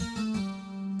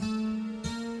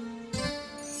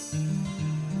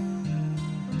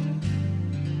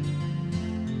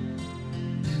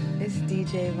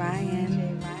DJ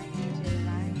Ryan.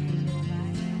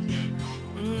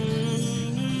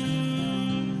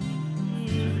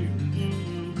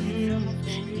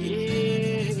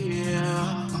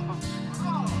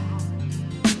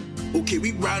 Okay,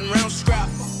 we riding around scrap.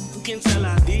 You can tell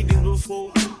I did this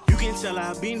before. You can tell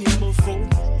I've been here before.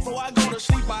 Before I go to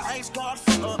sleep, I ask God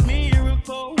for a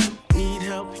miracle. Need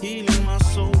help healing my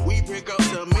soul. We break up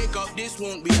to make up. This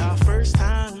won't be our first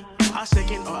time, our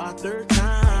second or our third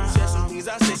time. Said some things,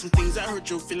 I said some things. I hurt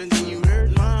your feelings and you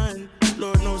hurt mine.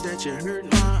 Lord knows that you hurt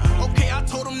mine. Okay, I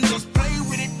told them niggas play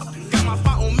with it. Got my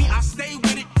fight on me, I stay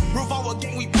with it. Revolver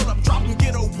gang, we pull up, drop and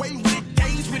get away with it.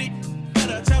 Gaze with it.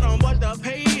 Better tell them what to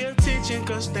pay attention,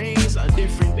 cause things are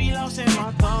different. Be lost in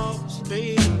my thoughts,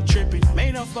 babe, I'm tripping.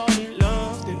 Made her fall in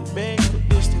love, then beg for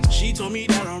distance. She told me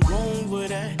that I'm wrong for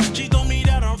that. She told me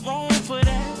that I'm wrong for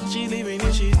that. She leaving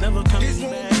and she's never coming back. This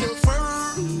won't be the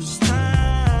first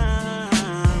time,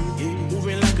 yeah.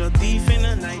 Moving like a thief in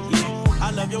the night, yeah.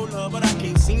 I love your love, but I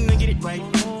can't seem to get it right.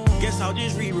 Guess I'll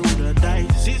just re-roll the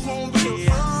dice. This won't be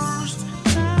the first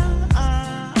time.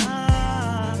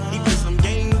 He put some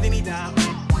games, then he died.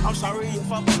 I'm sorry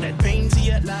if I brought that pain to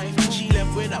your life. She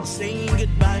left without saying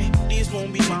goodbye. This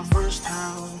won't be my first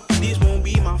time. This won't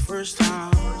be my first time.